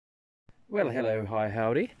Well, hello, hi,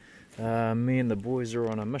 howdy. Me and the boys are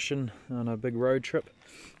on a mission, on a big road trip,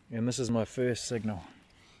 and this is my first signal.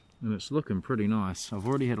 And it's looking pretty nice. I've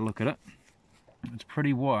already had a look at it. It's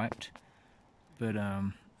pretty wiped, but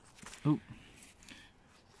oh,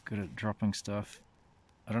 good at dropping stuff.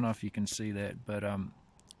 I don't know if you can see that, but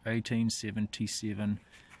 1877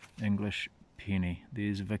 English penny.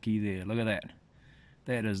 There's Vicky there. Look at that.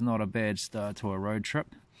 That is not a bad start to a road trip.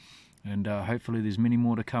 And hopefully there's many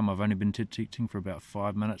more to come. I've only been detecting for about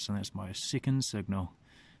 5 minutes, and that's my second signal.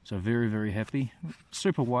 So very, very happy.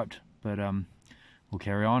 Super wiped, but we'll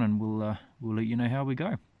carry on and we'll let you know how we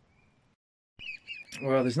go.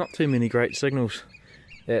 Well, there's not too many great signals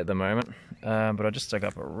at the moment, but I just dug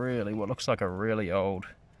up what looks like a really old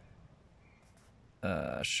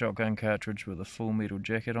shotgun cartridge with a full metal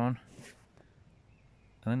jacket on.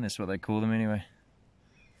 I think that's what they call them anyway.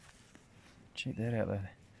 Check that out though.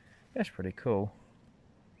 That's pretty cool.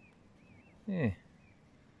 Yeah.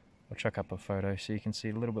 I'll chuck up a photo so you can see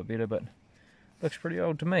it a little bit better, but looks pretty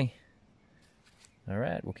old to me.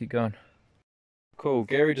 Alright, we'll keep going. Cool,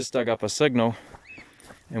 Gary just dug up a signal,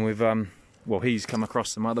 and we've well, he's come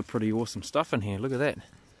across some other pretty awesome stuff in here. Look at that.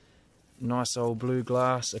 Nice old blue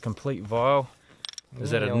glass, a complete vial.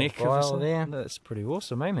 Is that a neck of something? There. That's pretty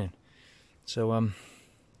awesome, eh, man? So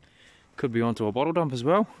could be onto a bottle dump as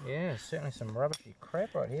well. Yeah, certainly some rubbishy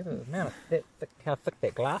crap right here. The amount of how thick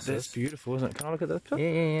that glass is. That's beautiful, isn't it? Can I look at that?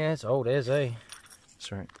 Yeah, it's old as, eh?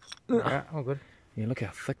 Sorry. Alright, all good. Yeah, look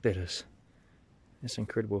how thick that is. That's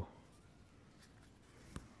incredible.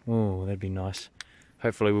 Oh, that'd be nice.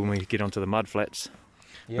 Hopefully when we get onto the mud flats,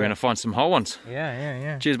 we're going to find some whole ones.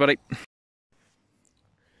 Yeah. Cheers, buddy.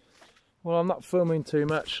 Well, I'm not filming too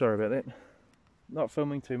much. Sorry about that. Not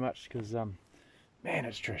filming too much because, man,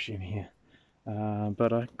 it's trashy in here.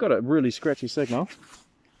 But I got a really scratchy signal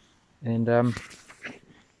and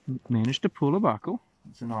managed to pull a buckle.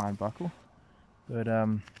 It's an iron buckle. But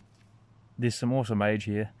there's some awesome age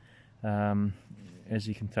here. As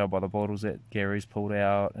you can tell by the bottles that Gary's pulled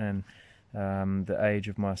out and the age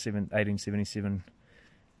of my 1877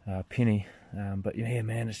 penny. But yeah,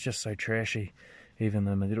 man, it's just so trashy. Even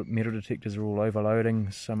the metal detectors are all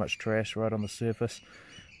overloading, so much trash right on the surface.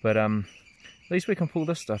 But at least we can pull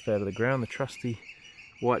this stuff out of the ground, the trusty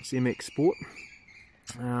White's MX Sport.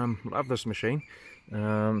 Love this machine,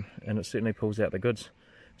 and it certainly pulls out the goods.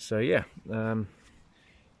 So yeah,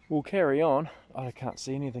 we'll carry on. I can't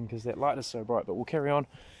see anything because that light is so bright, but we'll carry on.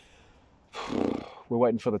 We're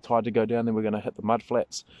waiting for the tide to go down, then we're going to hit the mud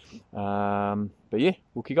flats. But yeah,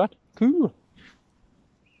 we'll keep going. Cool.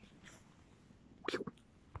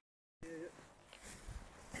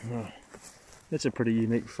 That's a pretty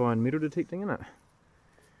unique fine metal detecting, isn't it?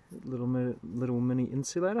 Little mini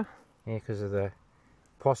insulator. Yeah, because of the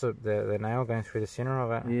nail going through the centre of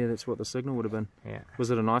it. Yeah, that's what the signal would have been. Yeah. Was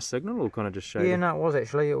it a nice signal or kind of just shady? Yeah, no, it was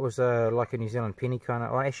actually. It was like a New Zealand penny kind of,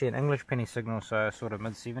 well, actually an English penny signal, so sort of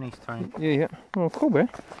mid-70s tone. Yeah. Oh, cool, man.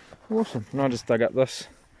 Awesome. And I just dug up a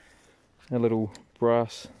little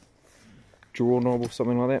brass draw knob or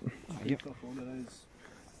something like that. Oh, yep. Got one of those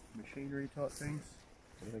machinery type things.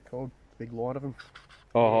 What are they called? Big line of them.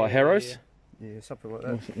 Oh, harrows? Yeah, something like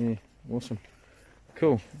that. Yeah, awesome.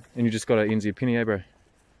 Cool. And you just got an NZ penny, eh, bro?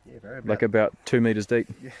 Yeah, bro. Like about 2 meters deep.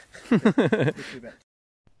 Yeah.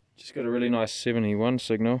 Just got a really nice 71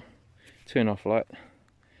 signal. Turn off light.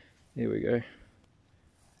 There we go.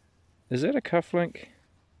 Is that a cufflink?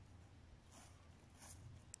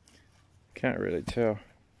 Can't really tell.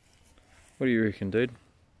 What do you reckon, dude?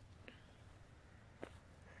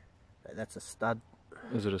 That's a stud.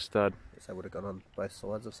 Is it a stud? Yes, I would have gone on both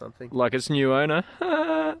sides of something. Like its new owner?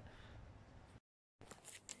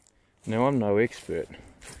 Now, I'm no expert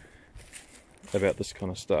about this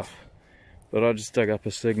kind of stuff, but I just dug up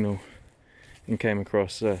a signal and came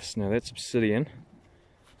across this. Now, that's obsidian,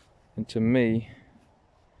 and to me,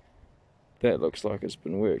 that looks like it's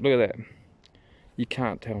been worked. Look at that. You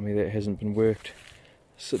can't tell me that hasn't been worked.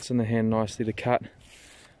 Sits in the hand nicely to cut.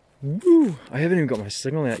 Woo! I haven't even got my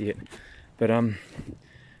signal out yet, but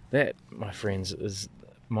that, my friends, is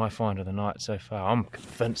my find of the night so far. I'm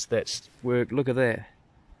convinced that's worked. Look at that.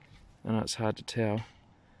 I know it's hard to tell,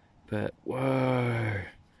 but whoa,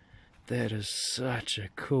 that is such a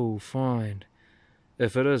cool find.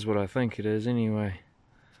 If it is what I think it is anyway.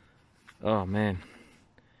 Oh man,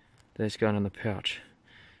 that's going in the pouch.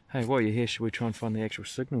 Hey, while you're here, should we try and find the actual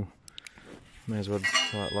signal? May as well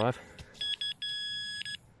try it live.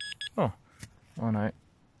 Oh no,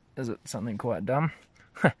 is it something quite dumb?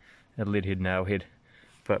 A lead head, nail head.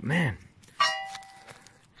 But man,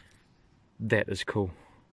 that is cool.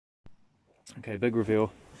 Okay, big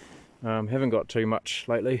reveal. Haven't got too much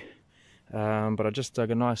lately. But I just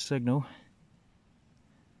dug a nice signal.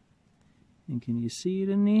 And can you see it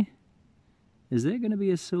in there? Is that going to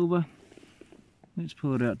be a silver? Let's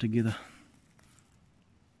pull it out together.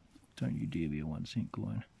 Don't you dare be a 1 cent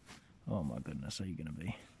coin. Oh my goodness, are you going to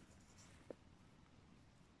be?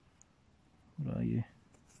 What are you?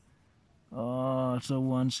 Oh, it's a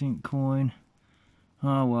 1 cent coin.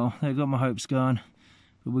 Oh well, that got my hopes going.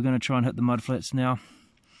 But we're going to try and hit the mud flats now.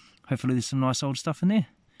 Hopefully there's some nice old stuff in there.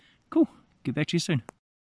 Cool, get back to you soon.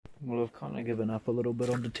 Well, I've kind of given up a little bit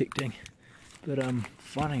on detecting. But I'm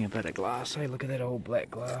finding a bit of glass. Hey, look at that old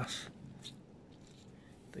black glass.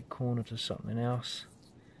 The corner to something else.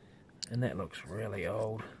 And that looks really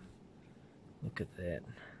old. Look at that.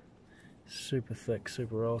 Super thick,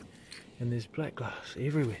 super old. And there's black glass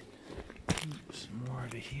everywhere. Some more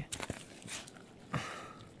over here.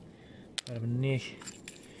 Out of a neck.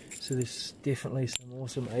 So there's definitely some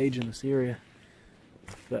awesome age in this area.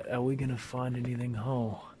 But are we going to find anything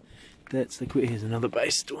whole? That's the question. Here's another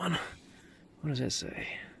based one. What does that say?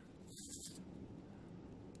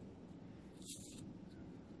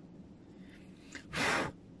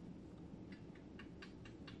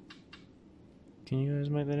 Can you guys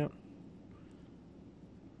make that out?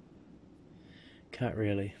 Can't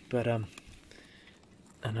really, but I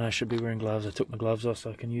know I should be wearing gloves. I took my gloves off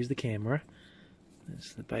so I can use the camera.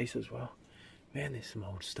 That's the base as well. Man, there's some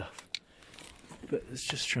old stuff. But it's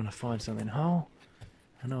just trying to find something whole.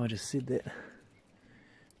 I know I just said that.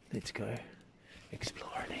 Let's go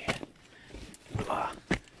exploring here. Ah,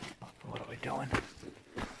 what are we doing?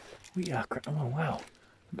 We are, oh wow.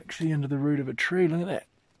 I'm actually under the root of a tree, look at that.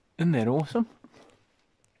 Isn't that awesome?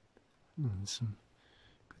 Some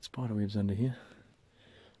good spider webs under here.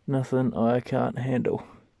 Nothing I can't handle.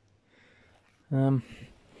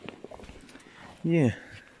 Yeah.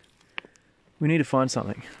 We need to find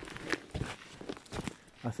something.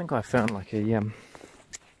 I think I found like a,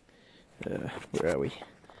 where are we?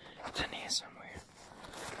 It's in here somewhere.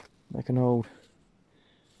 Like an old,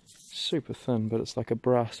 super thin, but it's like a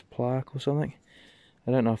brass plaque or something.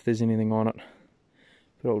 I don't know if there's anything on it.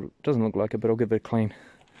 But it doesn't look like it, but I'll give it a clean.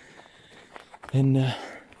 And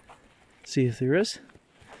see if there is.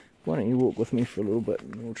 Why don't you walk with me for a little bit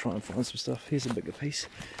and we'll try and find some stuff. Here's a bigger piece.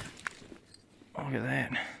 Look at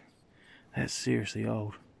that. That's seriously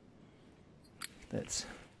old. That's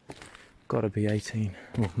got to be 18,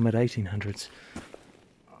 well, mid 1800s.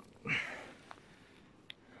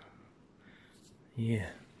 Yeah.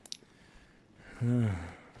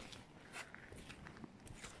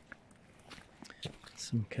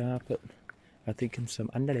 Some carpet. I think some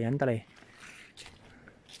andale.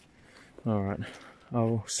 Alright,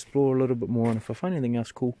 I'll explore a little bit more, and if I find anything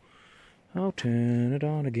else cool, I'll turn it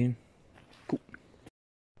on again. Cool.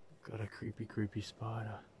 Got a creepy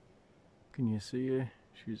spider. Can you see her?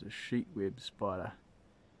 She's a sheet web spider.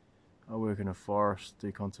 I work in a forest,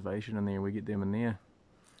 do conservation in there, we get them in there.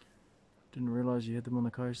 Didn't realise you had them on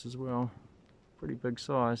the coast as well. Pretty big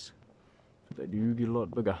size, but they do get a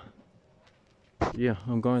lot bigger. Yeah,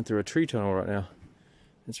 I'm going through a tree tunnel right now.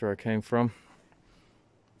 That's where I came from.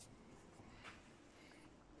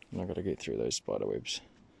 And I've got to get through those spider webs.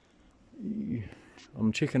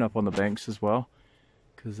 I'm checking up on the banks as well,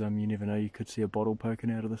 because you never know, you could see a bottle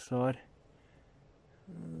poking out of the side.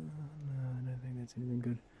 No, I don't think that's anything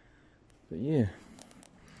good. But yeah,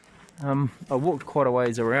 I walked quite a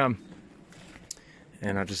ways around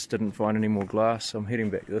and I just didn't find any more glass, so I'm heading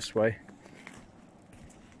back this way.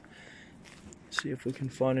 See if we can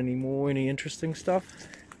find any interesting stuff.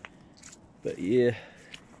 But yeah,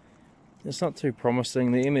 it's not too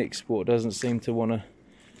promising. The MX Sport doesn't seem to want to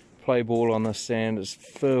play ball on this sand. It's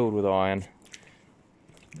filled with iron.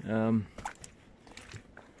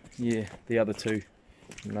 Yeah, the other two,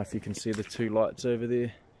 I don't know if you can see the two lights over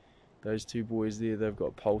there. Those two boys there, they've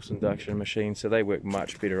got pulse induction machines, so they work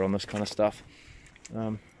much better on this kind of stuff.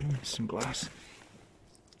 Some glass.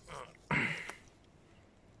 Man,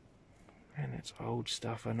 that's old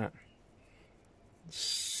stuff, isn't it?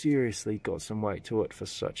 Seriously got some weight to it for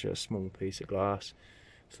such a small piece of glass.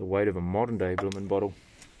 It's the weight of a modern day blooming bottle.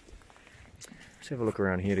 Let's have a look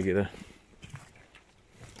around here together.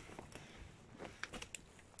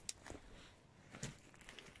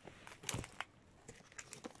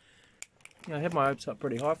 Yeah, I had my hopes up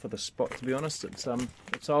pretty high for this spot, to be honest. It's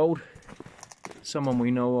old. Someone we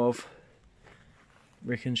know of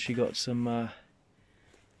reckons she got some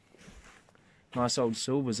nice old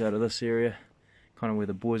silvers out of this area, kind of where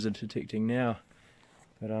the boys are detecting now.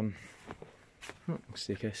 But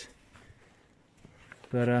staircase.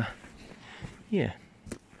 But yeah,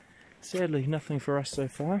 sadly nothing for us so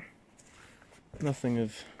far. Nothing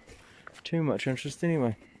of too much interest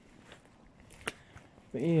anyway.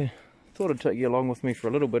 But yeah, thought I'd take you along with me for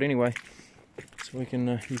a little bit anyway, so we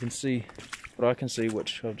can you can see what I can see,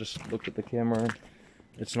 which I've just looked at the camera and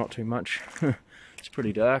it's not too much. It's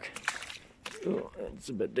pretty dark. Oh, it's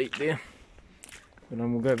a bit deep there. But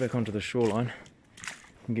then we'll go back onto the shoreline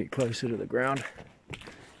and get closer to the ground.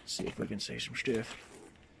 See if we can see some stuff.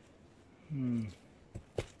 I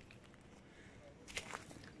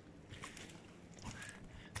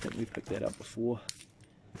think we picked that up before.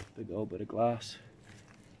 Big old bit of glass.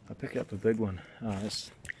 I picked up a big one. Oh,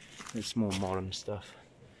 it's more modern stuff.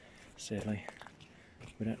 Sadly,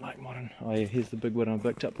 we don't like modern. Oh yeah, here's the big one I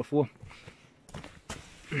picked up before.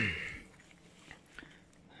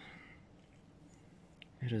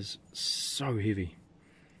 It is so heavy.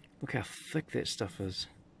 Look how thick that stuff is.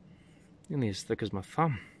 Nearly as thick as my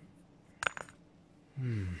thumb.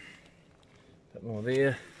 Bit more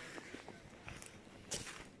there.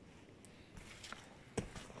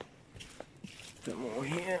 Bit more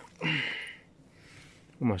here.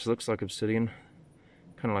 Almost looks like obsidian.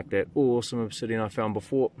 Kind of like that awesome obsidian I found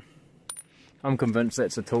before. I'm convinced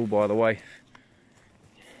that's a tool, by the way.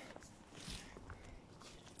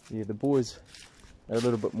 Yeah, the boys are a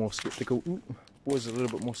little bit more skeptical. Boys are a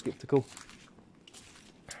little bit more skeptical.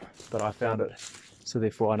 But I found it, so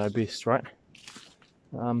therefore I know best, right?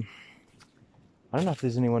 I don't know if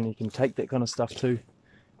there's anyone you can take that kind of stuff to,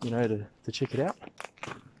 you know, to check it out.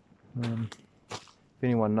 If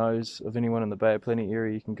anyone knows of anyone in the Bay of Plenty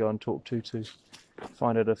area you can go and talk to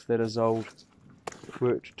find out if that is old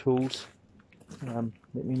worked tools,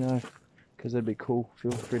 let me know, because that'd be cool.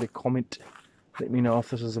 Feel free to comment. Let me know if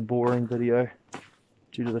this is a boring video,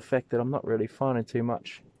 due to the fact that I'm not really finding too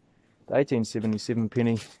much. The 1877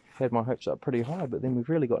 penny had my hopes up pretty high, but then we've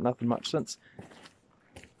really got nothing much since.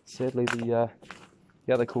 Sadly, the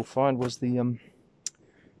other cool find was the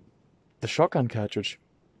shotgun cartridge,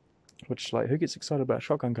 which, like, who gets excited about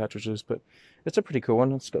shotgun cartridges? But it's a pretty cool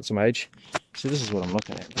one. It's got some age. So this is what I'm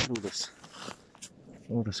looking at. Look at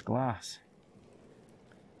all this glass.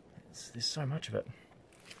 There's so much of it.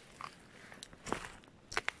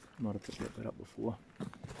 Might have picked that bit up before.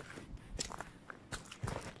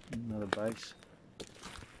 Another base.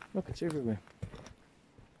 Look, it's everywhere.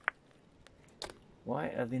 Why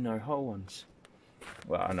are there no whole ones?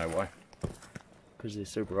 Well, I know why. Because they're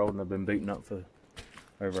super old and they've been beaten up for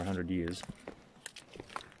over 100 years.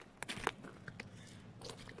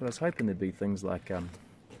 But I was hoping there'd be things like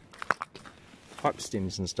pipe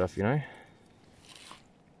stems and stuff, you know.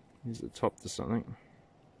 Here's the top to something.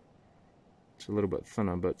 It's a little bit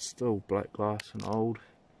thinner, but still black glass and old.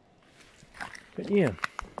 But yeah,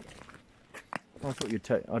 I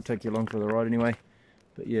thought I'd take you along for the ride anyway.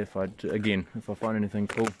 But yeah, if I find anything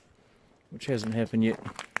cool, which hasn't happened yet,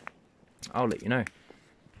 I'll let you know.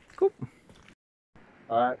 Cool.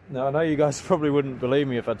 Alright, now I know you guys probably wouldn't believe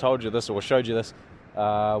me if I told you this or showed you this.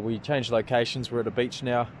 We changed locations, we're at a beach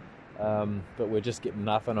now, but we're just getting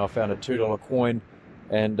nothing. I found a $2 coin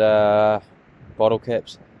and bottle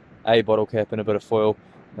caps, a bottle cap and a bit of foil,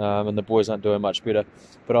 and the boys aren't doing much better.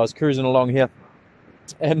 But I was cruising along here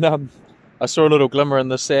and I saw a little glimmer in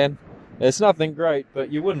the sand. It's nothing great,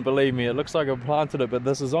 but you wouldn't believe me. It looks like I planted it, but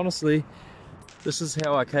this is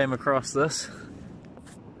how I came across this.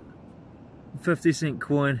 50-cent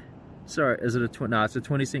coin. Sorry, is it a 20? No, it's a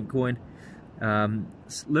 20-cent coin.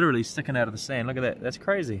 It's literally sticking out of the sand. Look at that. That's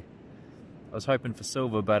crazy. I was hoping for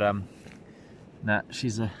silver, but nah,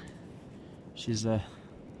 she's a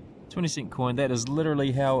 20-cent coin. That is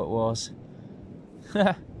literally how it was.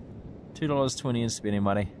 $2.20 in spending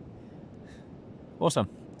money. Awesome.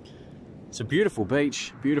 It's a beautiful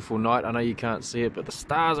beach, beautiful night. I know you can't see it, but the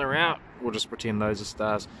stars are out. We'll just pretend those are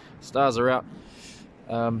stars. Stars are out.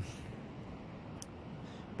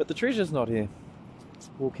 But the treasure's not here.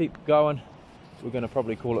 We'll keep going. We're going to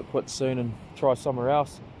probably call it quits soon and try somewhere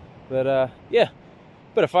else. But yeah,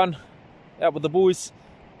 bit of fun out with the boys.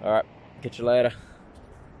 Alright, catch you later.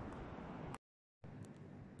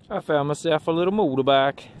 I found myself a little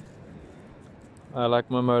motorbike. I like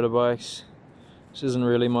my motorbikes. This isn't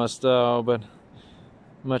really my style, but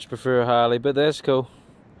much prefer a Harley, but that's cool.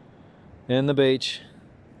 And the beach.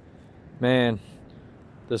 Man,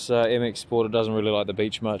 this MX Sporter doesn't really like the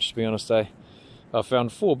beach much, to be honest. I found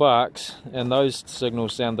 $4 and those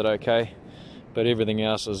signals sounded okay, but everything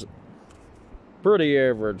else is pretty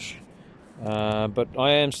average. But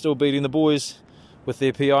I am still beating the boys with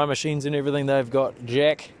their PI machines and everything. They've got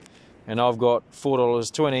jack and I've got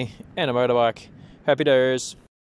 $4.20 and a motorbike. Happy days.